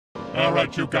All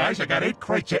right, you guys, I got 8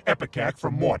 crates of Ipecac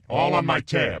from Mort, all on my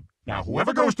tab. Now,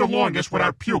 whoever goes the longest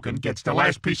without puking gets the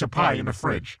last piece of pie in the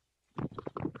fridge.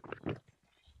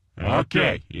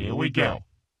 Okay, here we go.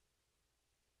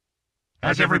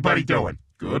 How's everybody doing?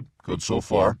 Good so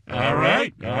far. All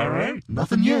right.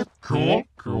 Nothing yet. Cool.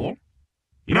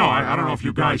 You know, I don't know if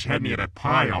you guys had any of that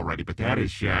pie already, but that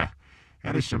is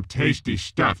some tasty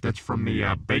stuff. That's from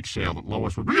the bake sale that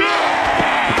Lois would...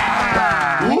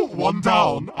 Ooh, one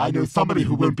down. I know somebody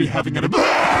who won't be having it.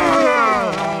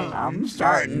 I'm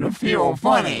starting to feel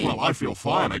funny. Well, I feel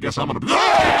fine. I guess I'm gonna...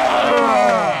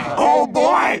 Oh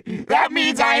boy! That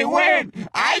means I win!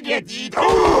 I get to eat...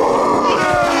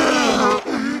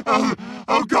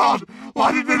 Oh God!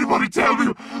 Why didn't anybody tell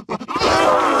me?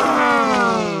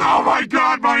 Oh my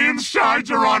God, my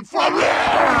insides are on fire!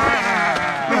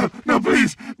 No,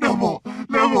 please, no more.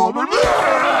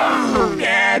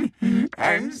 Dad,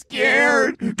 I'm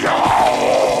scared. Get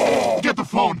the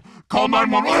phone. Call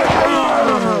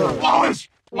 911.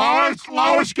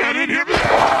 Lois, get in here!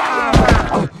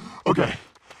 Okay.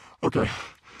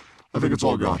 I think it's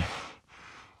all gone.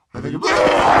 I don't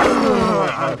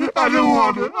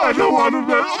want it.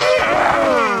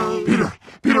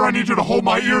 Peter, I need you to hold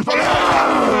my ears.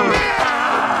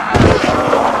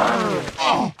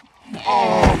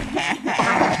 Oh.